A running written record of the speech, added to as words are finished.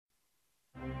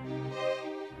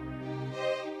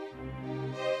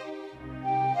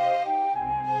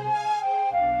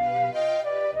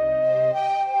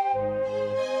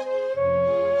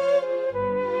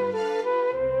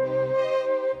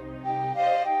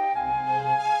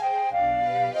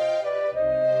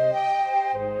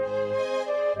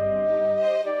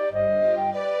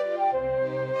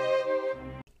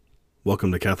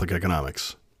Welcome to Catholic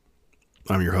Economics.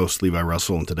 I'm your host, Levi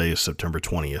Russell, and today is September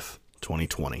 20th,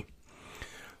 2020.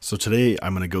 So today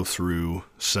I'm going to go through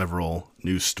several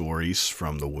news stories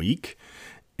from the week,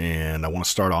 and I want to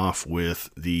start off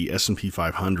with the S&P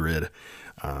 500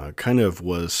 kind of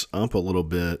was up a little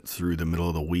bit through the middle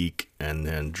of the week and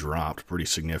then dropped pretty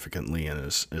significantly and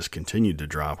has continued to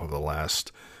drop over the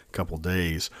last couple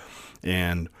days.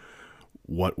 And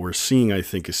what we're seeing, I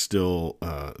think, is still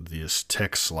this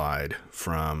tech slide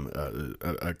from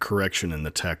a correction in the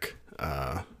tech,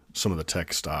 some of the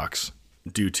tech stocks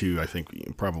due to, I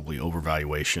think, probably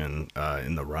overvaluation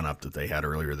in the run-up that they had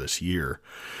earlier this year.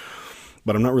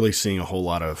 But I'm not really seeing a whole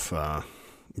lot of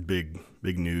big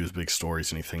news, big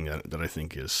stories, anything that I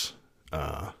think is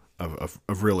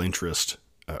of real interest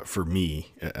for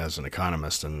me as an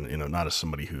economist and not as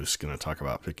somebody who's going to talk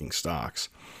about picking stocks.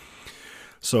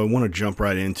 So I want to jump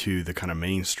right into the kind of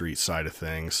Main Street side of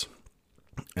things.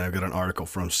 And I've got an article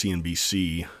from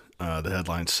CNBC. The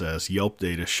headline says, Yelp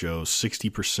data shows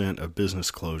 60% of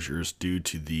business closures due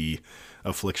to the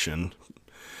affliction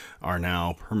are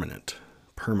now permanent.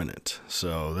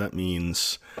 So that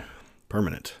means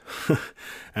permanent.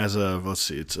 As of, let's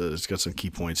see, it's got some key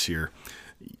points here.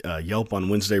 Yelp on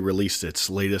Wednesday released its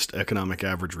latest economic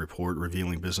average report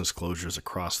revealing business closures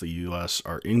across the U.S.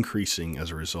 are increasing as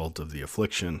a result of the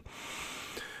affliction.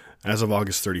 As of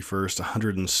August 31st,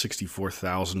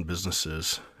 164,000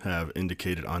 businesses have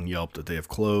indicated on Yelp that they have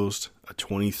closed, a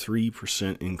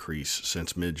 23% increase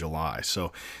since mid-July.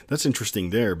 So that's interesting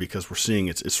there because we're seeing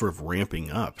it's sort of ramping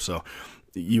up. So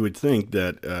you would think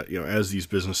that as these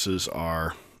businesses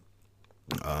are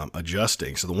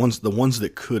adjusting. So the ones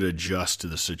that could adjust to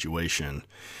the situation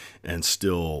and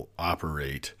still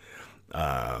operate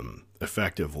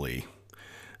effectively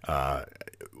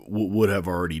would have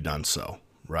already done so,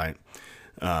 right?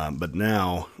 But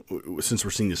now, since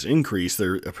we're seeing this increase,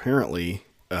 there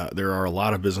are a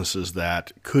lot of businesses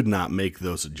that could not make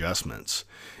those adjustments,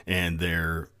 and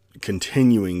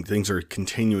things are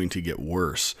continuing to get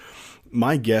worse.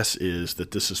 My guess is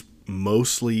that this is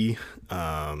mostly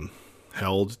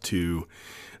held to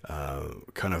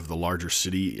kind of the larger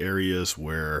city areas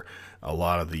where a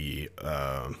lot of the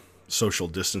social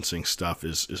distancing stuff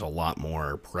is a lot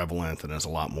more prevalent and is a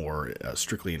lot more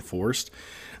strictly enforced.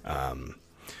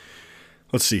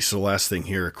 Let's see. So last thing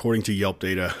here, according to Yelp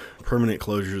data, permanent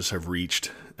closures have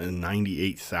reached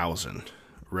 98,000,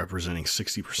 representing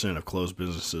 60% of closed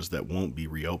businesses that won't be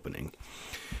reopening.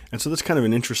 And so that's kind of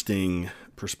an interesting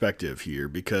perspective here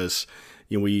because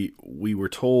we were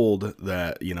told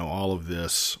that all of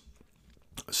this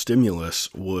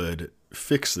stimulus would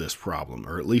fix this problem,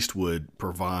 or at least would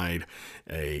provide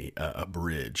a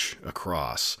bridge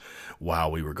across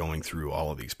while we were going through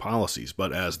all of these policies.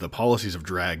 But as the policies have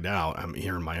dragged out, I'm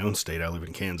here in my own state. I live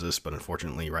in Kansas, but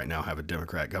unfortunately right now have a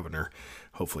Democrat governor,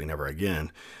 hopefully never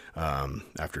again,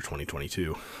 after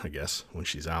 2022, I guess, when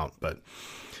she's out. But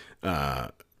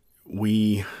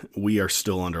we are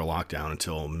still under lockdown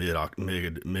until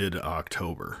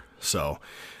mid-October. So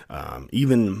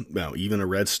even a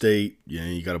red state,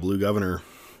 you got a blue governor,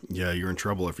 you're in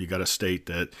trouble. If you got a state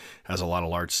that has a lot of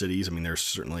large cities, I mean, there's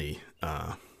certainly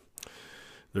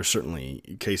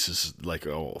cases like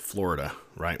Florida,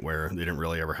 right, where they didn't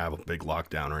really ever have a big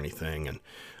lockdown or anything, and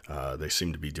they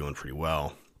seem to be doing pretty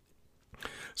well.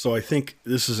 So I think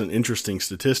this is an interesting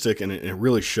statistic, and it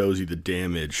really shows you the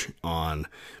damage on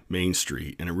Main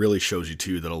Street, and it really shows you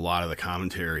too that a lot of the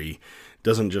commentary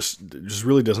just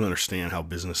really doesn't understand how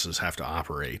businesses have to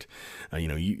operate.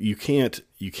 You can't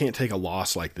take a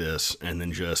loss like this and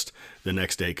then just the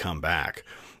next day come back,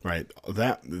 right?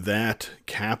 That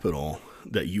capital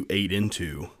that you ate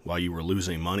into while you were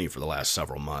losing money for the last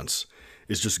several months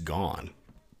is just gone.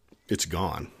 It's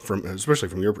gone, especially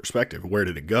from your perspective. Where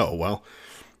did it go? Well,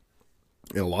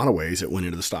 in a lot of ways, it went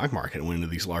into the stock market, it went into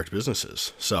these large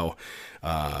businesses. So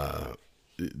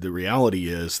the reality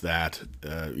is that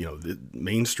the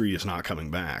Main Street is not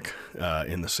coming back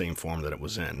in the same form that it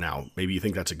was in. Now, maybe you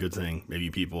think that's a good thing. Maybe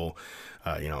people,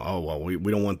 we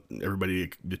don't want everybody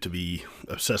to be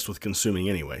obsessed with consuming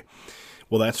anyway.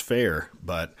 Well, that's fair,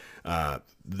 but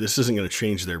this isn't going to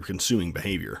change their consuming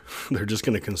behavior. They're just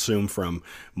going to consume from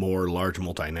more large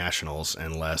multinationals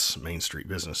and less Main Street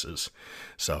businesses.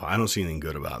 So I don't see anything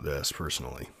good about this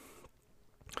personally.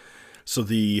 So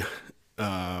the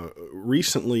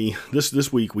recently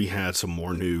this week we had some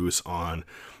more news on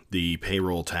the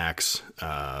payroll tax,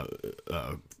 I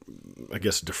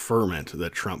guess, deferment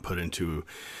that Trump put into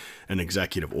an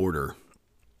executive order.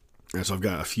 And so I've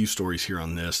got a few stories here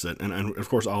on this and of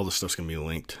course all this stuff's going to be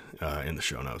linked in the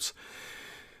show notes.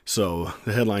 So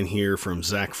the headline here from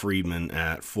Zach Friedman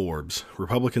at Forbes: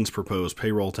 Republicans propose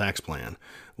payroll tax plan,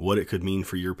 what it could mean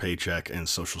for your paycheck and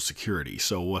Social Security.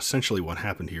 So essentially what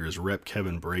happened here is Rep.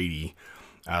 Kevin Brady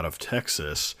out of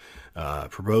Texas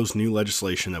proposed new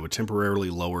legislation that would temporarily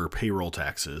lower payroll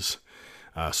taxes,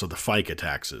 so the FICA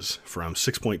taxes, from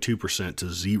 6.2% to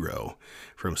zero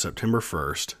from September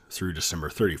 1st through December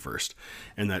 31st.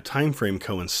 And that time frame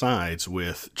coincides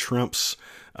with Trump's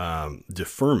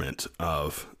deferment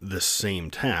of this same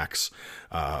tax,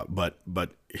 but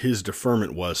his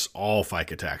deferment was all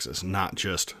FICA taxes, not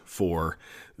just for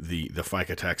the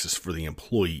FICA taxes for the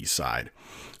employee side.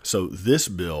 So this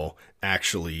bill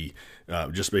actually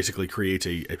just basically creates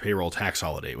a payroll tax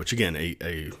holiday, which again,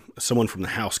 someone from the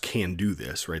House can do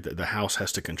this, right? The House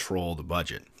has to control the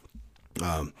budget,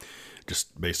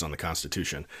 just based on the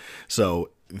Constitution.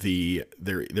 So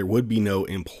there would be no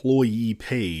employee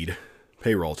paid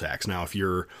payroll tax. Now, if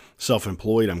you're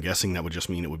self-employed, I'm guessing that would just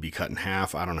mean it would be cut in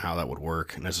half. I don't know how that would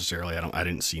work necessarily. I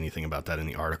didn't see anything about that in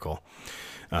the article.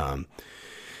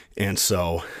 And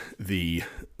so the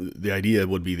idea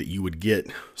would be that you would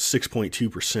get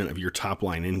 6.2% of your top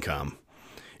line income,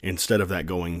 instead of that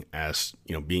going as,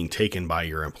 being taken by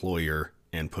your employer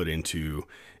and put into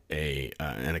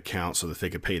an account so that they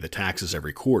could pay the taxes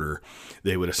every quarter.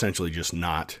 They would essentially just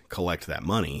not collect that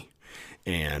money.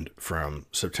 And from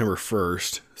September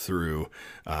 1st through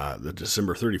the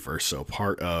December 31st, so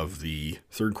part of the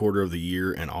third quarter of the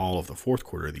year and all of the fourth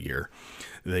quarter of the year,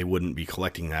 they wouldn't be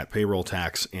collecting that payroll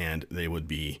tax, and they would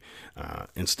be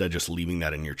instead just leaving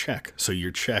that in your check. So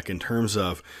your check, in terms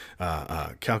of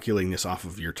calculating this off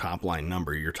of your top line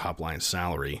number, your top line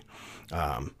salary,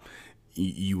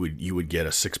 you would get a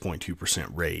 6.2%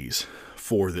 raise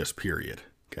for this period.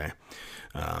 Okay.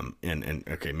 And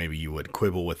okay, maybe you would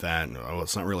quibble with that. Oh,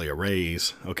 it's not really a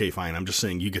raise. Okay, fine. I'm just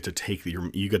saying you get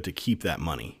to keep that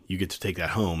money. You get to take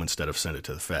that home instead of send it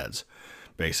to the feds,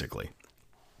 basically.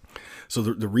 So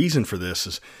the reason for this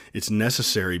is it's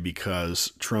necessary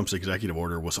because Trump's executive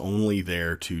order was only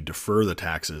there to defer the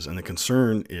taxes. And the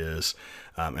concern is,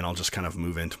 and I'll just kind of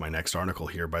move into my next article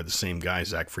here by the same guy,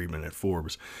 Zach Friedman at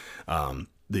Forbes.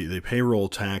 The payroll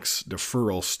tax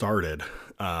deferral started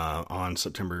on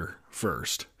September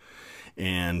 1st.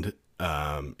 And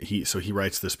he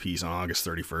writes this piece on August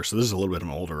 31st. So this is a little bit of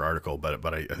an older article, but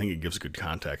I think it gives good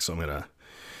context. So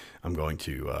I'm going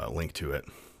to link to it.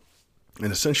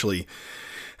 And essentially,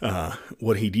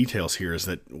 what he details here is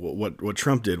that what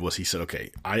Trump did was he said,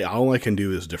 okay, all I can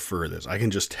do is defer this. I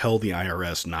can just tell the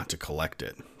IRS not to collect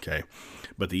it. Okay.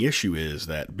 But the issue is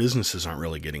that businesses aren't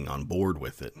really getting on board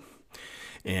with it.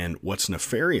 And what's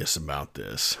nefarious about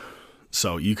this,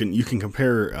 so you can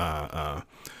compare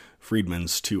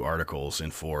Friedman's two articles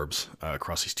in Forbes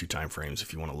across these two time frames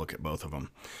if you want to look at both of them.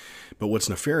 But what's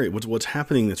nefarious, what's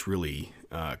happening that's really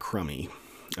crummy.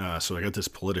 So I got this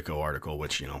Politico article,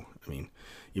 which, you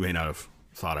may not have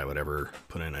thought I would ever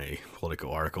put in a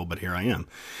Politico article, but here I am,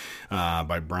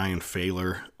 by Brian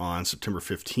Failer on September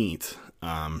 15th.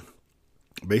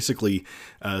 Basically,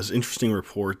 it's an interesting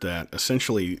report that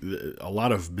essentially a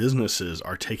lot of businesses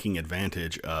are taking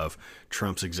advantage of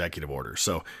Trump's executive order.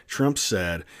 So Trump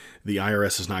said the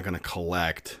IRS is not going to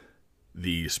collect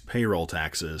these payroll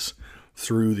taxes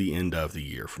through the end of the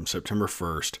year, from September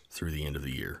 1st through the end of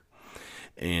the year.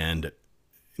 And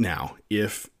now,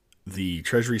 if the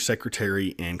Treasury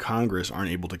Secretary and Congress aren't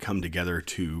able to come together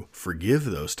to forgive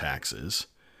those taxes,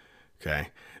 okay,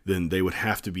 then they would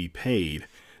have to be paid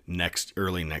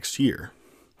early next year.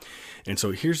 And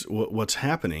so here's what's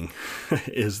happening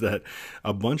is that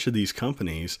a bunch of these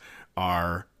companies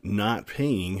are not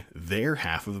paying their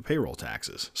half of the payroll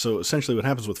taxes. So essentially what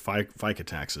happens with FICA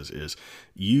taxes is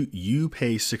you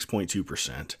pay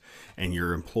 6.2% and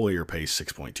your employer pays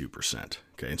 6.2%.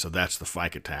 Okay. And so that's the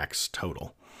FICA tax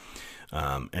total.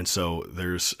 And so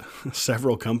there's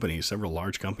several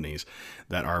large companies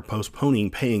that are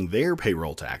postponing paying their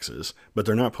payroll taxes, but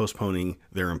they're not postponing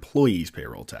their employees'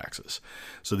 payroll taxes.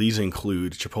 So these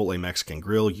include Chipotle Mexican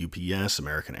Grill, UPS,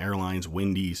 American Airlines,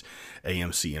 Wendy's,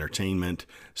 AMC Entertainment,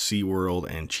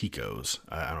 SeaWorld, and Chico's.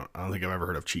 I don't think I've ever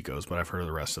heard of Chico's, but I've heard of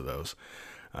the rest of those.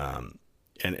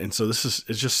 And so it's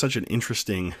just such an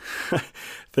interesting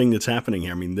thing that's happening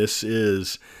here. I mean, this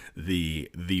is the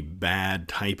bad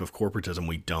type of corporatism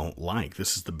we don't like.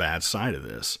 This is the bad side of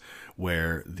this,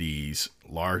 where these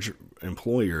large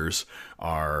employers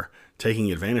are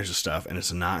taking advantage of stuff, and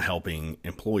it's not helping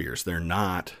employers. They're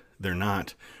not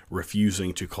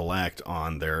refusing to collect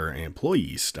on their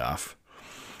employees' stuff.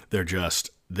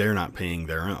 They're not paying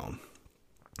their own.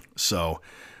 So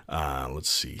let's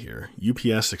see here.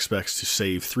 UPS expects to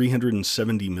save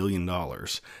 $370 million.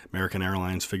 American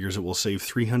Airlines figures it will save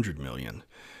 $300 million.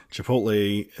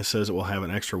 Chipotle says it will have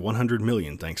an extra $100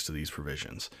 million thanks to these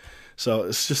provisions. So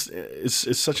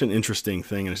it's such an interesting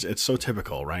thing, and it's so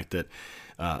typical, right? That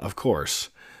of course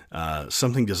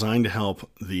something designed to help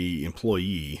the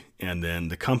employee, and then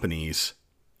the companies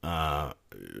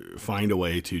find a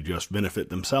way to just benefit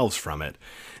themselves from it,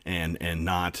 and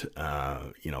not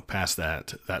pass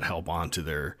that help on to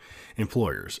their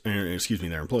employers,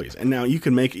 their employees. And now you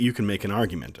can make an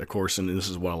argument, of course, and this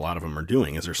is what a lot of them are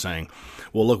doing, is they're saying,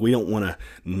 well, look, we don't want to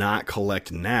not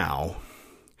collect now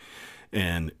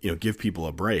and give people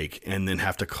a break and then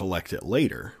have to collect it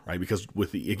later, right? Because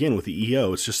with the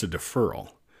EO, it's just a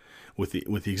deferral. With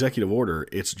the executive order,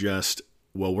 it's just,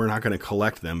 well, we're not going to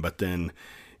collect them, but then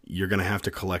you're going to have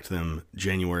to collect them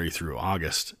January through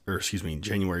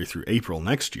April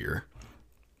next year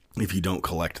if you don't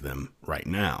collect them right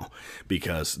now,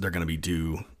 because they're going to be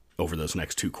due over those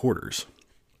next 2 quarters.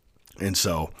 And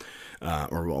so,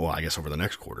 I guess over the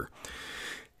next quarter.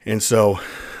 And so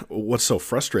what's so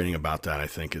frustrating about that, I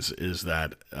think, is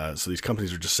that so these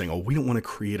companies are just saying, oh, we don't want to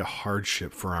create a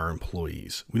hardship for our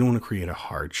employees. We don't want to create a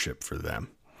hardship for them.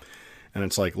 And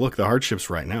it's like, look, the hardship's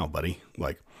right now, buddy.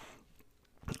 Like,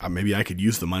 maybe I could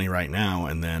use the money right now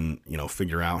and then,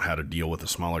 figure out how to deal with a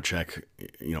smaller check,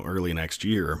 early next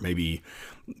year. Maybe,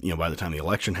 by the time the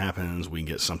election happens, we can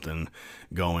get something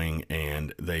going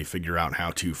and they figure out how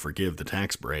to forgive the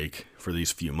tax break for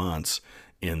these few months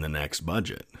in the next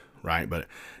budget, right? But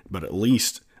at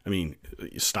least,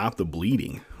 stop the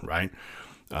bleeding, right?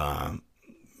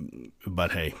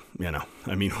 But hey,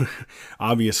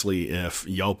 obviously if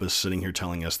Yelp is sitting here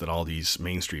telling us that all these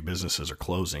Main Street businesses are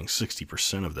closing,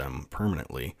 60% of them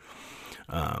permanently,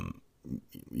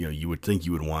 you would think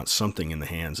you would want something in the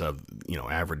hands of,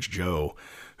 average Joe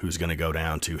who's going to go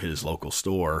down to his local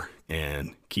store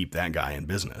and keep that guy in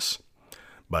business.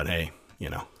 But hey,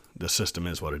 the system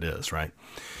is what it is, right?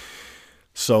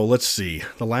 So let's see.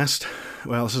 This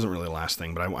isn't really the last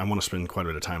thing, but I want to spend quite a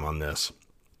bit of time on this.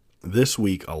 This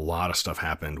week, a lot of stuff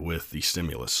happened with the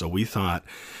stimulus. So we thought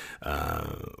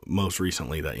most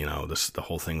recently that, the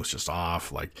whole thing was just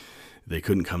off, like they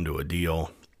couldn't come to a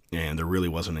deal, and there really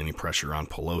wasn't any pressure on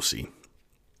Pelosi.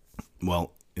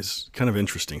 Well, it's kind of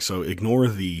interesting. So ignore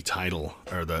the title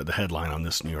or the headline on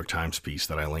this New York Times piece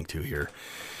that I linked to here.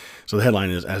 So the headline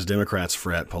is, as Democrats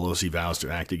fret, Pelosi vows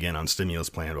to act again on stimulus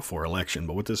plan before election.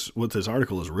 But what this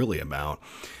article is really about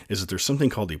is that there's something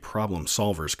called the Problem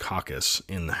Solvers Caucus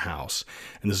in the House.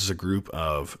 And this is a group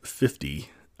of 50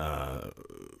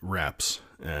 reps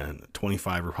and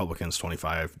 25 Republicans,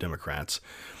 25 Democrats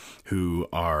who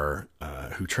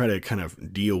try to kind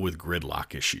of deal with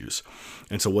gridlock issues.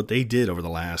 And so what they did over the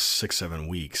last 6-7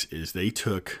 weeks is they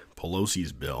took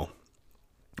Pelosi's bill,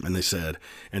 and they said,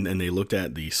 and they looked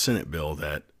at the Senate bill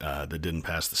that didn't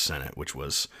pass the Senate, which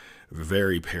was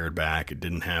very pared back. It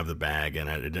didn't have the bag in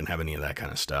it. It didn't have any of that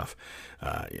kind of stuff.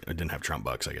 It didn't have Trump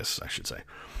bucks, I guess I should say.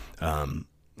 It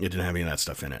didn't have any of that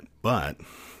stuff in it. But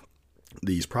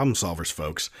these problem solvers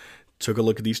folks took a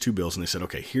look at these 2 bills and they said,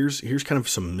 okay, here's kind of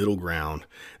some middle ground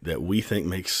that we think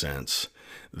makes sense,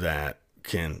 that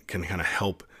can kind of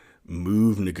help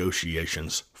move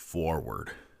negotiations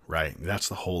forward. Right? That's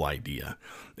the whole idea,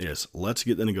 is let's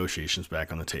get the negotiations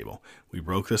back on the table. We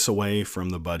broke this away from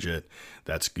the budget.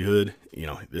 That's good.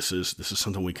 This is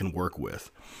something we can work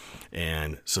with.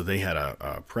 And so they had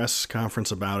a press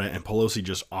conference about it, and Pelosi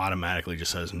just automatically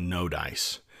just says no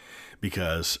dice,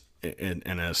 because, and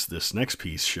as this next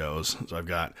piece shows, so I've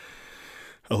got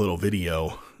a little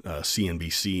video,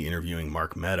 CNBC interviewing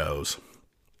Mark Meadows,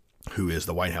 who is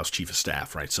the White House Chief of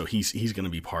Staff, right? So he's going to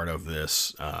be part of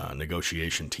this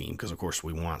negotiation team, because, of course,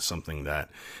 we want something that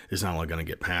is not only going to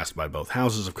get passed by both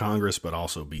houses of Congress, but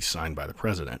also be signed by the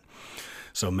president.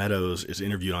 So Meadows is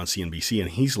interviewed on CNBC,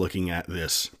 and he's looking at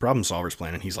this problem solvers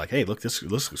plan, and he's like, hey, look, this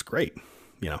looks great.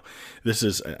 This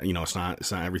is, it's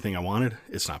not everything I wanted.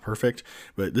 It's not perfect,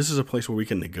 but this is a place where we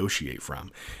can negotiate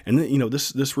from. And,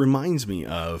 this reminds me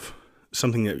of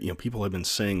something that, people have been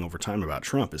saying over time about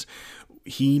Trump is,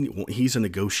 he's a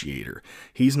negotiator.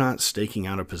 He's not staking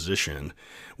out a position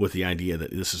with the idea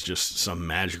that this is just some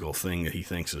magical thing that he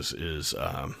thinks is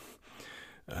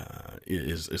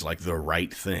like the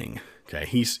right thing. Okay,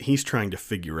 he's trying to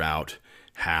figure out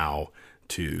how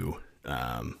to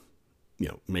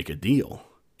make a deal.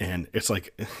 And it's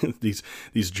like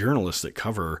these journalists that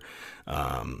cover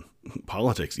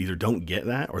politics either don't get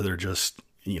that, or they're just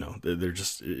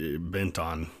bent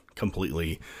on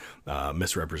completely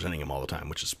misrepresenting him all the time,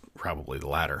 which is probably the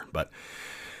latter. But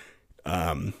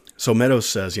so Meadows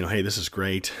says, hey, this is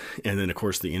great. And then, of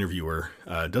course, the interviewer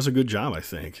does a good job, I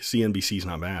think. CNBC's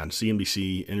not bad.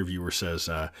 CNBC interviewer says,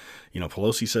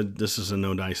 Pelosi said this is a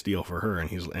no-dice deal for her.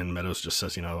 And Meadows just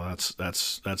says,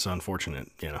 that's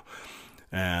unfortunate,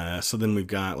 So then we've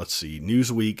got, let's see,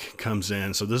 Newsweek comes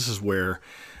in. So this is where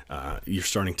you're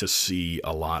starting to see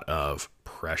a lot of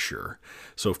pressure.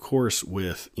 So, of course,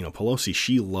 with, Pelosi,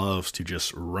 she loves to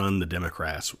just run the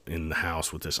Democrats in the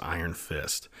House with this iron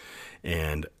fist.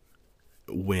 And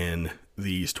when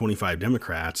these 25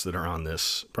 Democrats that are on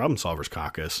this Problem Solvers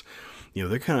Caucus,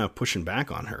 they're kind of pushing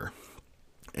back on her.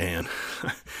 And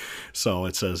so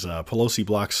it says Pelosi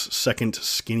blocks second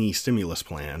skinny stimulus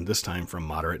plan, this time from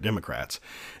moderate Democrats.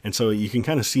 And so you can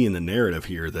kind of see in the narrative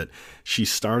here that she's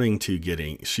starting to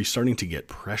get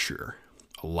pressure,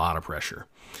 a lot of pressure.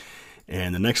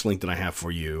 And the next link that I have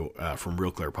for you from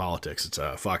Real Clear Politics, it's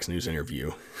a Fox News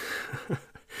interview,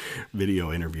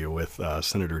 video interview with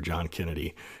Senator John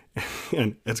Kennedy.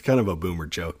 And it's kind of a boomer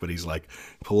joke, but he's like,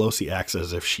 Pelosi acts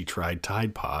as if she tried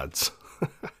Tide Pods.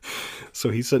 So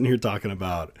he's sitting here talking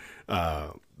about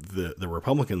the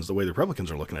Republicans, the way the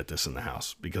Republicans are looking at this in the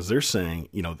House, because they're saying,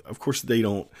 of course they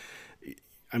don't,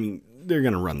 they're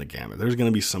going to run the gamut. There's going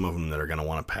to be some of them that are going to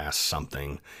want to pass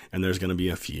something, and there's going to be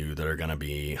a few that are going to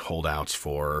be holdouts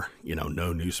for,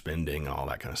 no new spending and all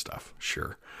that kind of stuff.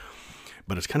 Sure.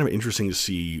 But it's kind of interesting to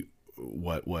see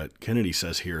what Kennedy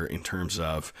says here in terms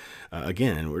of,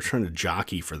 again, we're trying to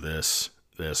jockey for this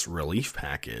relief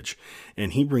package.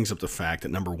 And he brings up the fact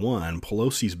that, number one,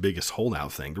 Pelosi's biggest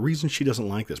holdout thing, the reason she doesn't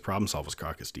like this Problem Solvers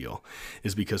Caucus deal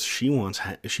is because she wants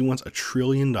 $1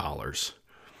 trillion,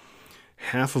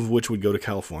 half of which would go to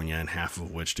California and half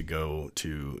of which to go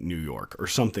to New York or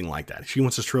something like that. She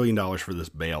wants $1 trillion for this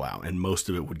bailout, and most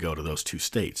of it would go to those two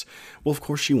states. Well, of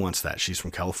course she wants that. She's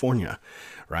from California,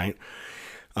 right?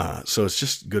 So it's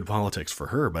just good politics for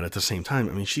her. But at the same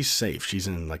time, she's safe. She's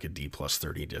in like a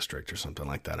D+30 district or something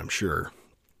like that, I'm sure.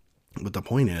 But the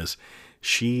point is,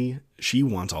 she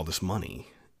wants all this money,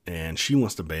 and she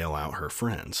wants to bail out her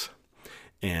friends.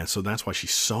 And so that's why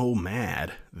she's so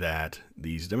mad that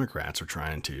these Democrats are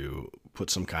trying to put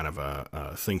some kind of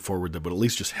a thing forward that would at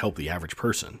least just help the average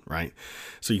person, right?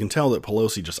 So you can tell that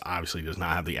Pelosi just obviously does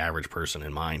not have the average person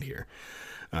in mind here.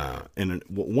 And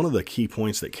one of the key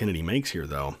points that Kennedy makes here,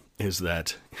 though, is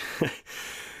that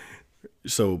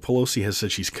so Pelosi has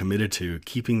said she's committed to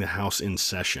keeping the House in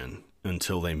session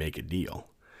until they make a deal.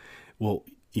 Well,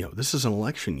 this is an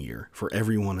election year for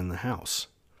everyone in the House.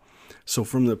 So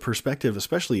from the perspective,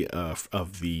 especially of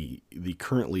the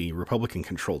currently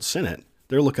Republican-controlled Senate,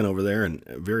 they're looking over there, and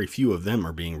very few of them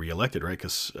are being reelected, right?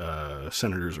 Because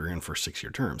senators are in for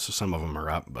 6-year terms, so some of them are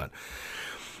up. But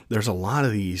there's a lot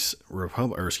of these a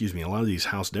lot of these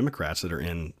House Democrats that are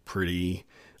in pretty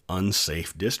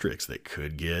unsafe districts that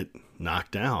could get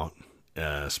knocked out,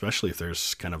 especially if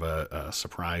there's kind of a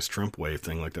surprise Trump wave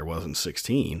thing like there was in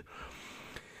 2016.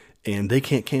 And they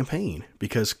can't campaign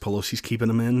because Pelosi's keeping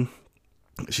them in.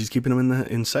 She's keeping them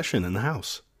in session in the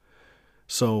House.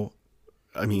 So,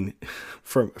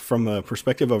 from a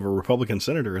perspective of a Republican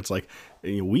senator, it's like,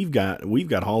 we've got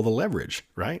all the leverage,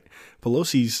 right?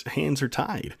 Pelosi's hands are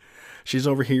tied. She's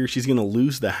over here. She's going to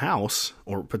lose the House,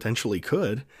 or potentially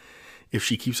could, if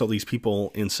she keeps all these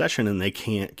people in session and they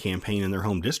can't campaign in their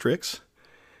home districts.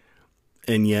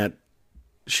 And yet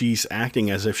she's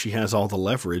acting as if she has all the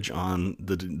leverage on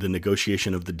the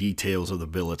negotiation of the details of the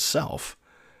bill itself,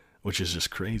 which is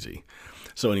just crazy.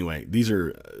 So anyway,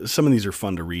 some of these are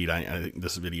fun to read. I think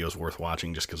this video is worth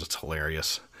watching just because it's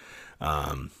hilarious.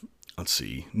 Let's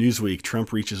see. Newsweek,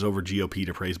 Trump reaches over GOP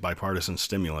to praise bipartisan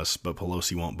stimulus, but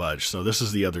Pelosi won't budge. So this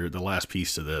is the last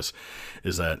piece to this,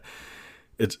 is that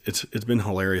it's been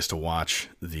hilarious to watch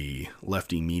the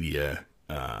lefty media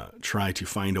try to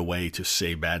find a way to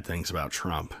say bad things about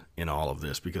Trump in all of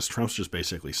this, because Trump's just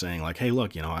basically saying like, hey,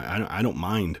 look, I don't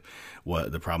mind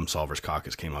what the Problem Solvers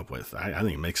Caucus came up with. I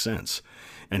think it makes sense.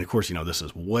 And of course, this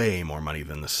is way more money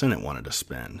than the Senate wanted to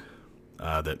spend,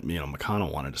 that,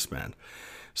 McConnell wanted to spend.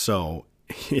 So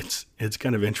it's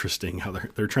kind of interesting how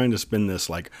they're trying to spin this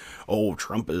like, oh,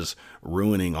 Trump is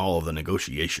ruining all of the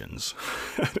negotiations.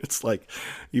 It's like,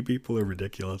 you people are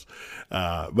ridiculous.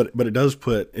 But it does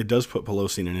put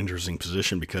Pelosi in an interesting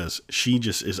position because she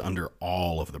just is under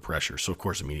all of the pressure. So of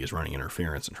course the media is running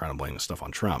interference and trying to blame the stuff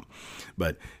on Trump,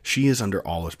 but she is under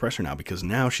all this pressure now because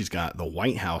now she's got the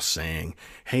White House saying,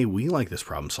 hey, we like this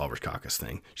Problem Solvers Caucus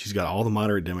thing. She's got all the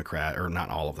moderate Democrat, or not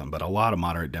all of them, but a lot of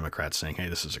moderate Democrats saying, hey,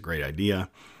 this is a great idea.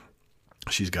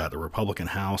 She's got the Republican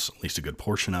House, at least a good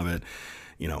portion of it,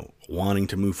 wanting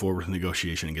to move forward with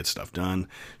negotiation and get stuff done.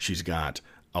 She's got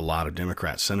a lot of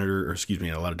Democrat a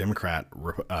lot of Democrat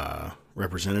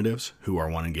representatives who are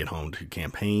wanting to get home to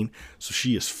campaign. So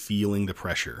she is feeling the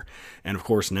pressure. And of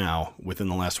course now, within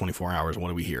the last 24 hours, what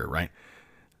do we hear, right?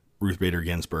 Ruth Bader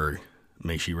Ginsburg,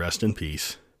 may she rest in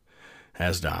peace,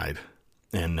 has died.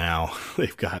 And now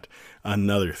they've got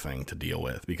another thing to deal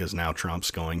with because now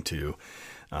Trump's going to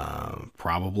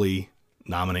probably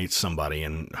nominate somebody,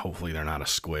 and hopefully they're not a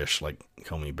squish like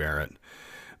Coney Barrett,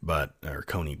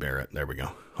 there we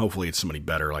go. Hopefully it's somebody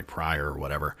better like Pryor or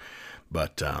whatever.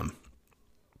 But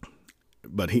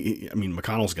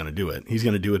McConnell's going to do it. He's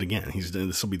going to do it again.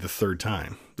 This will be the third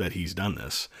time that he's done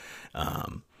this.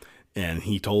 And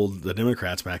he told the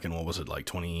Democrats back in,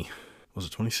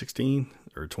 2016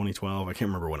 or 2012? I can't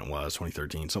remember when it was,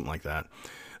 2013, something like that.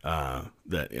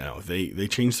 That, if they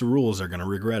change the rules, they're going to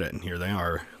regret it. And here they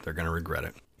are. They're going to regret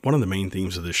it. One of the main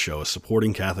themes of this show is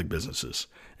supporting Catholic businesses.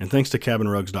 And thanks to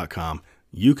cabinrugs.com,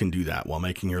 you can do that while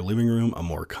making your living room a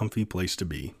more comfy place to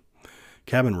be.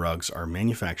 Cabin rugs are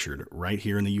manufactured right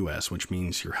here in the U.S., which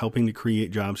means you're helping to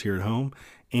create jobs here at home,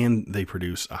 and they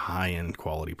produce a high-end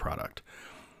quality product.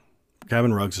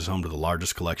 Cabin Rugs is home to the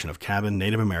largest collection of cabin,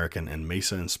 Native American, and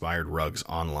Mesa-inspired rugs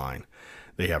online.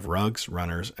 They have rugs,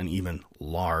 runners, and even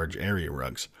large area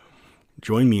rugs.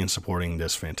 Join me in supporting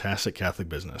this fantastic Catholic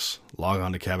business. Log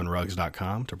on to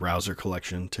cabinrugs.com to browse their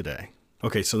collection today.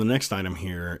 Okay, so the next item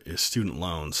here is student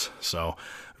loans. So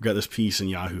I've got this piece in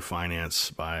Yahoo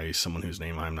Finance by someone whose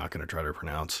name I'm not going to try to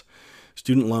pronounce.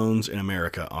 Student loans in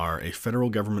America are a federal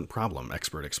government problem,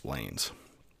 expert explains.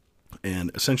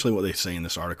 And essentially what they say in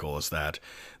this article is that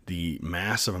the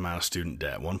massive amount of student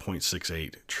debt,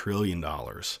 $1.68 trillion,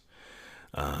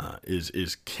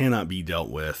 cannot be dealt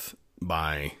with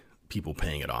by people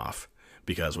paying it off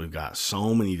because we've got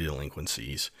so many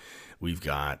delinquencies. We've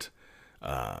got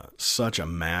such a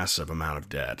massive amount of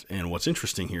debt. And what's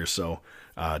interesting here,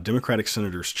 Democratic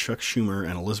Senators Chuck Schumer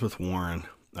and Elizabeth Warren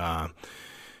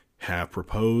have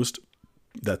proposed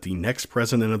that the next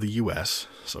president of the U.S.,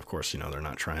 so of course, they're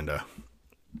not trying to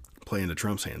play into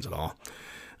Trump's hands at all.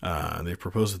 They've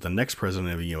proposed that the next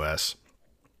president of the U.S.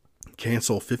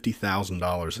 cancel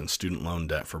 $50,000 in student loan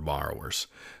debt for borrowers.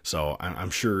 So I'm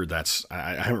sure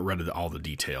I haven't read all the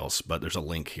details, but there's a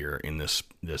link here in this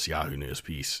Yahoo News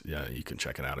piece. Yeah, you can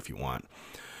check it out if you want.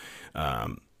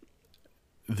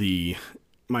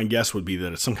 My guess would be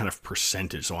that it's some kind of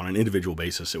percentage. So on an individual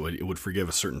basis, it would forgive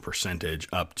a certain percentage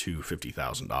up to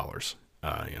 $50,000,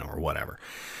 or whatever.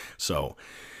 So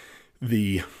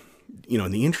the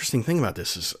interesting thing about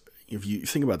this is, if you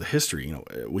think about the history,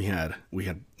 we had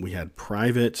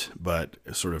private but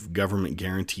sort of government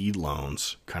guaranteed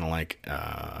loans, kind of like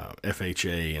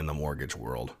FHA in the mortgage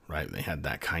world, right? They had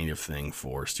that kind of thing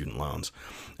for student loans,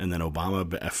 and then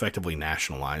Obama effectively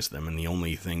nationalized them. And the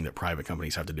only thing that private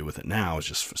companies have to do with it now is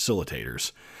just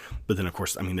facilitators. But then, of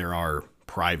course, there are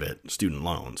private student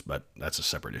loans, but that's a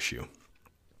separate issue.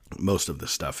 Most of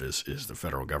this stuff is the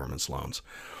federal government's loans.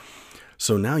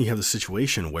 So now you have the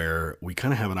situation where we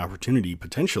kind of have an opportunity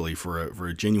potentially for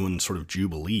a genuine sort of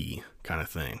jubilee kind of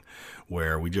thing,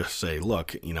 where we just say,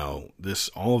 look,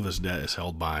 all of this debt is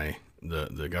held by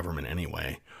the government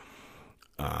anyway.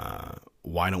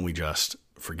 Why don't we just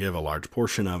forgive a large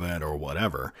portion of it or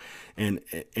whatever? And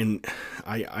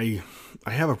I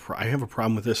have a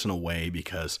problem with this in a way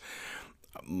because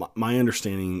my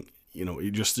understanding,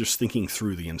 just thinking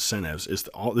through the incentives is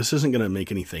this isn't going to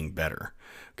make anything better.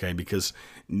 Okay. Because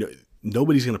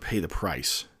nobody's going to pay the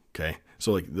price. Okay.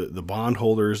 So like the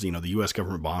bondholders, the U.S.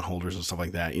 government bondholders and stuff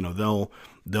like that,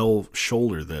 they'll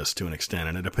shoulder this to an extent,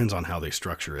 and it depends on how they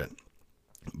structure it.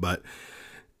 But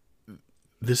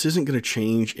this isn't going to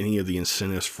change any of the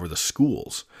incentives for the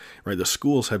schools, right? The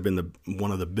schools have been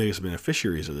one of the biggest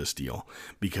beneficiaries of this deal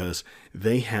because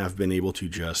they have been able to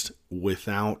just,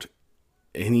 without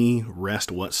any rest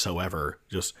whatsoever,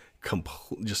 just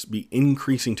be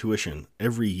increasing tuition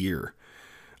every year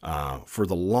for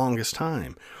the longest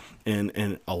time.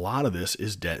 And a lot of this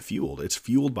is debt fueled. It's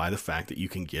fueled by the fact that you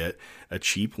can get a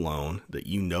cheap loan that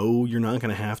you know you're not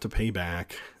going to have to pay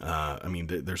back.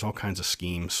 There's all kinds of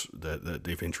schemes that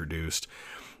they've introduced.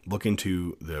 Look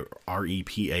into the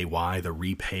REPAY, the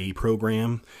repay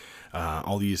program.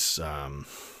 All these,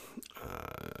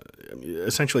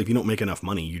 essentially, if you don't make enough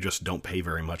money, you just don't pay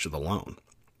very much of the loan.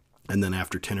 And then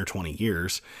after 10 or 20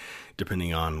 years,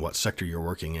 depending on what sector you're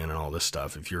working in and all this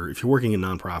stuff, if you're working in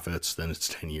nonprofits, then it's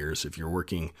 10 years. If you're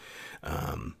working,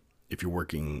 or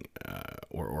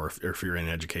if you're in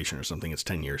education or something, it's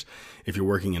 10 years. If you're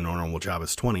working in a normal job,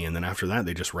 it's 20. And then after that,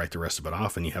 they just write the rest of it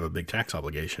off and you have a big tax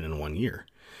obligation in 1 year.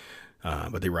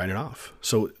 But they write it off.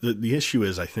 So the issue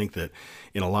is, I think that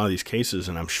in a lot of these cases,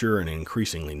 and I'm sure in an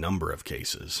increasing number of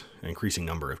cases,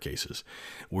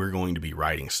 we're going to be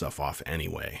writing stuff off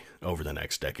anyway over the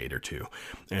next decade or two.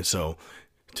 And so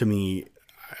to me,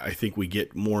 I think we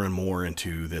get more and more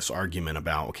into this argument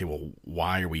about, okay, well,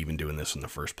 why are we even doing this in the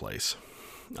first place?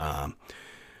 I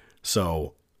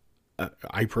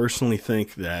personally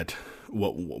think that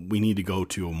what we need to go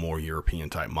to a more European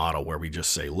type model where we just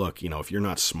say, look, if you're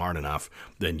not smart enough,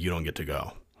 then you don't get to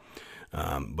go.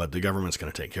 But the government's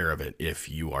going to take care of it if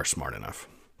you are smart enough.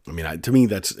 To me,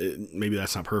 maybe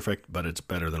that's not perfect, but it's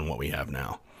better than what we have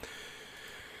now.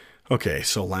 Okay,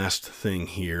 so last thing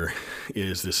here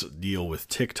is this deal with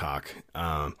TikTok.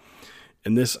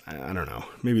 And this, I don't know,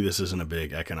 maybe this isn't a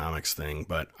big economics thing,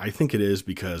 but I think it is,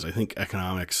 because I think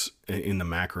economics in the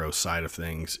macro side of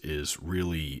things is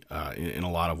really, in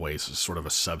a lot of ways, is sort of a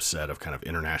subset of kind of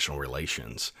international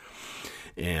relations.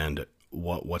 And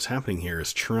what's happening here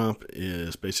is Trump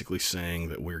is basically saying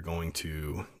that we're going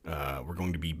to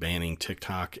be banning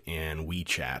TikTok and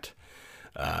WeChat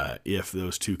if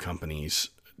those two companies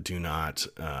do not,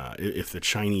 if the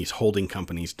Chinese holding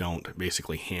companies don't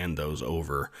basically hand those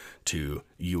over to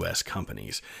U.S.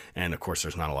 companies. And of course,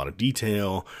 there's not a lot of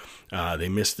detail. They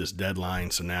missed this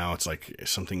deadline, so now it's like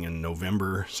something in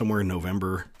November, somewhere in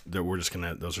November,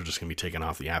 that those are just gonna be taken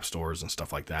off the app stores and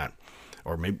stuff like that.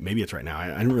 Or maybe it's right now. I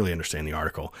didn't really understand the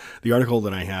article. The article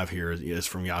that I have here is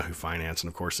from Yahoo Finance, and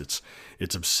of course, it's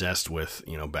obsessed with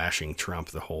bashing Trump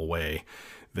the whole way.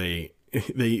 They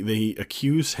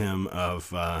accuse him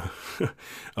of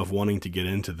wanting to get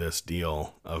into this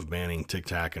deal of banning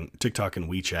TikTok and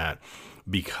WeChat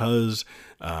because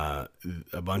a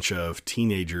bunch of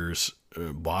teenagers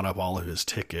bought up all of his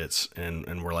tickets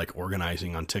and were like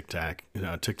organizing on TikTok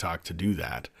to do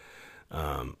that.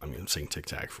 I'm saying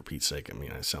TikTok for Pete's sake.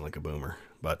 I sound like a boomer,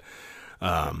 but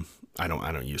I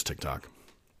don't use TikTok.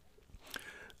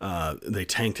 They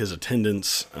tanked his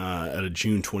attendance at a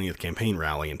June 20th campaign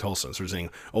rally in Tulsa. So they're saying,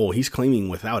 oh, he's claiming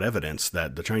without evidence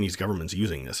that the Chinese government's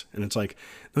using this. And it's like,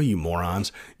 no, you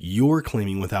morons. You're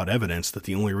claiming without evidence that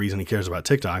the only reason he cares about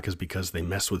TikTok is because they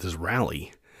messed with his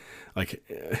rally. Like,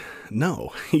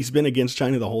 no, he's been against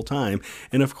China the whole time.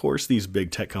 And of course, these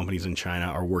big tech companies in China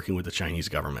are working with the Chinese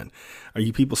government. Are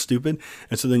you people stupid?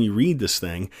 And so then you read this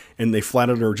thing and they flat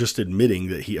out are just admitting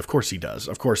that of course he does.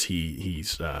 Of course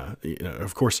these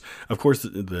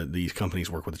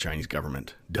companies work with the Chinese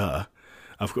government. Duh.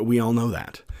 We all know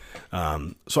that.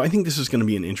 So I think this is going to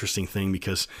be an interesting thing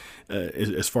because,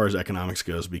 as far as economics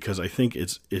goes, because I think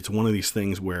it's one of these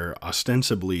things where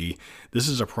ostensibly this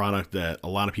is a product that a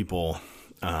lot of people,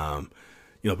 a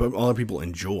lot of people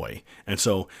enjoy. And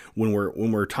so when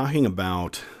we're talking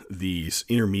about these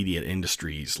intermediate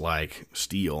industries like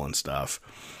steel and stuff,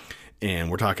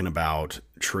 and we're talking about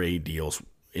trade deals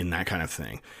in that kind of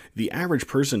thing, the average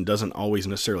person doesn't always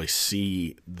necessarily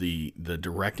see the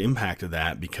direct impact of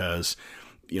that because,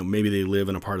 maybe they live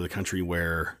in a part of the country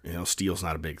where, steel's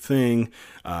not a big thing,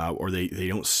 or they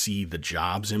don't see the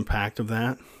jobs impact of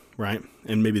that, right?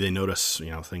 And maybe they notice,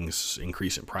 things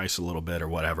increase in price a little bit or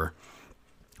whatever.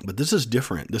 But this is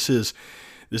different. This is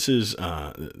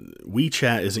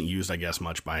WeChat isn't used, I guess,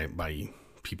 much by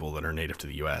people that are native to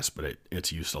the U.S., but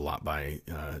it's used a lot by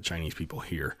Chinese people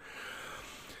here.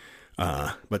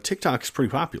 But TikTok is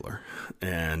pretty popular.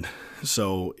 And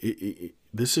so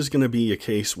this is going to be a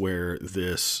case where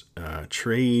this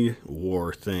trade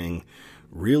war thing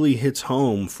really hits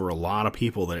home for a lot of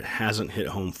people that it hasn't hit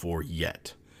home for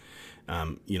yet.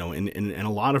 And a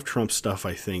lot of Trump stuff,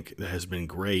 I think, that has been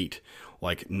great,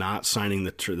 like not signing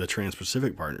the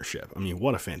Trans-Pacific Partnership.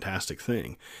 What a fantastic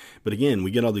thing. But again,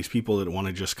 we get all these people that want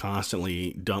to just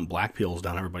constantly dump black pills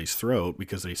down everybody's throat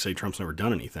because they say Trump's never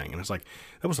done anything. And it's like,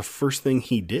 that was the first thing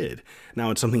he did.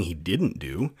 Now it's something he didn't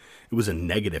do. It was a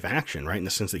negative action, right? In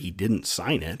the sense that he didn't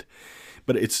sign it.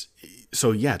 But it's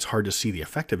hard to see the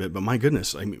effect of it. But my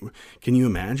goodness, can you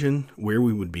imagine where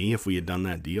we would be if we had done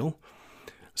that deal?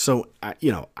 So,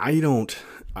 I don't,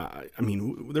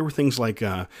 there were things like,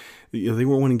 they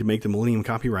were wanting to make the Millennium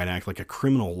Copyright Act like a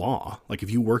criminal law. Like if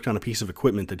you worked on a piece of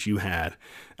equipment that you had,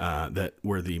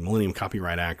 where the Millennium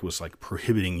Copyright Act was like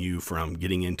prohibiting you from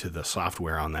getting into the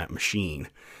software on that machine,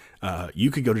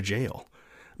 you could go to jail.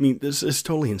 I mean, this is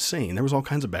totally insane. There was all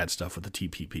kinds of bad stuff with the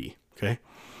TPP. Okay.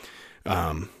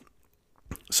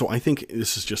 So I think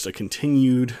this is just a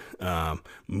continued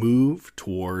move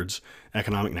towards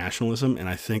economic nationalism, and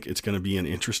I think it's going to be an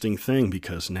interesting thing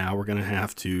because now we're going to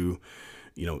have to,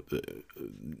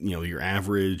 your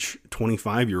average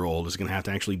 25-year-old is going to have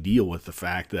to actually deal with the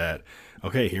fact that,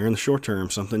 okay, here in the short term,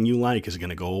 something you like is going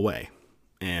to go away,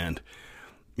 and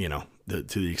to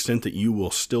the extent that you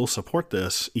will still support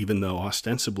this, even though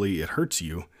ostensibly it hurts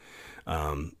you.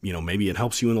 Maybe it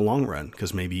helps you in the long run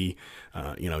because maybe,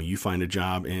 you find a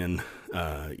job in,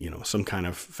 some kind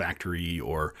of factory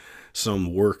or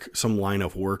some line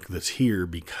of work that's here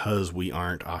because we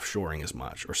aren't offshoring as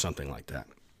much or something like that.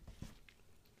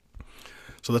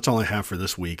 So that's all I have for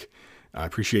this week. I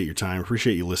appreciate your time.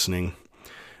 Appreciate you listening.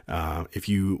 If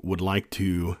you would like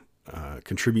to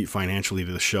contribute financially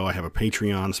to the show, I have a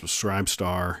Patreon,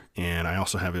 Subscribestar, and I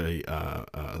also have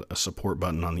a support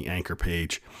button on the Anchor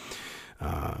page.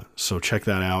 So check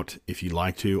that out if you'd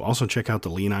like to. Also check out the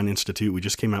Leonine Institute. We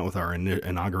just came out with our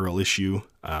inaugural issue.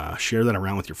 Share that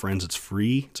around with your friends. It's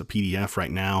free. It's a PDF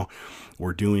right now.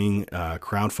 We're doing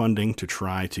crowdfunding to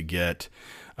try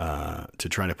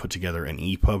to put together an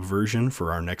EPUB version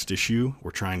for our next issue.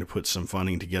 We're trying to put some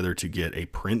funding together to get a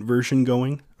print version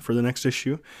going for the next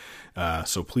issue.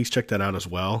 So please check that out as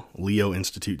well.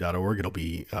 leoinstitute.org. It'll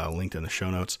be linked in the show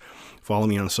notes. Follow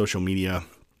me on social media,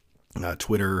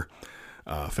 Twitter,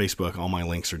 Facebook. All my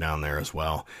links are down there as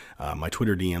well. My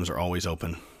Twitter DMs are always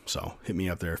open, so hit me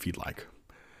up there if you'd like.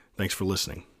 Thanks for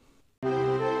listening.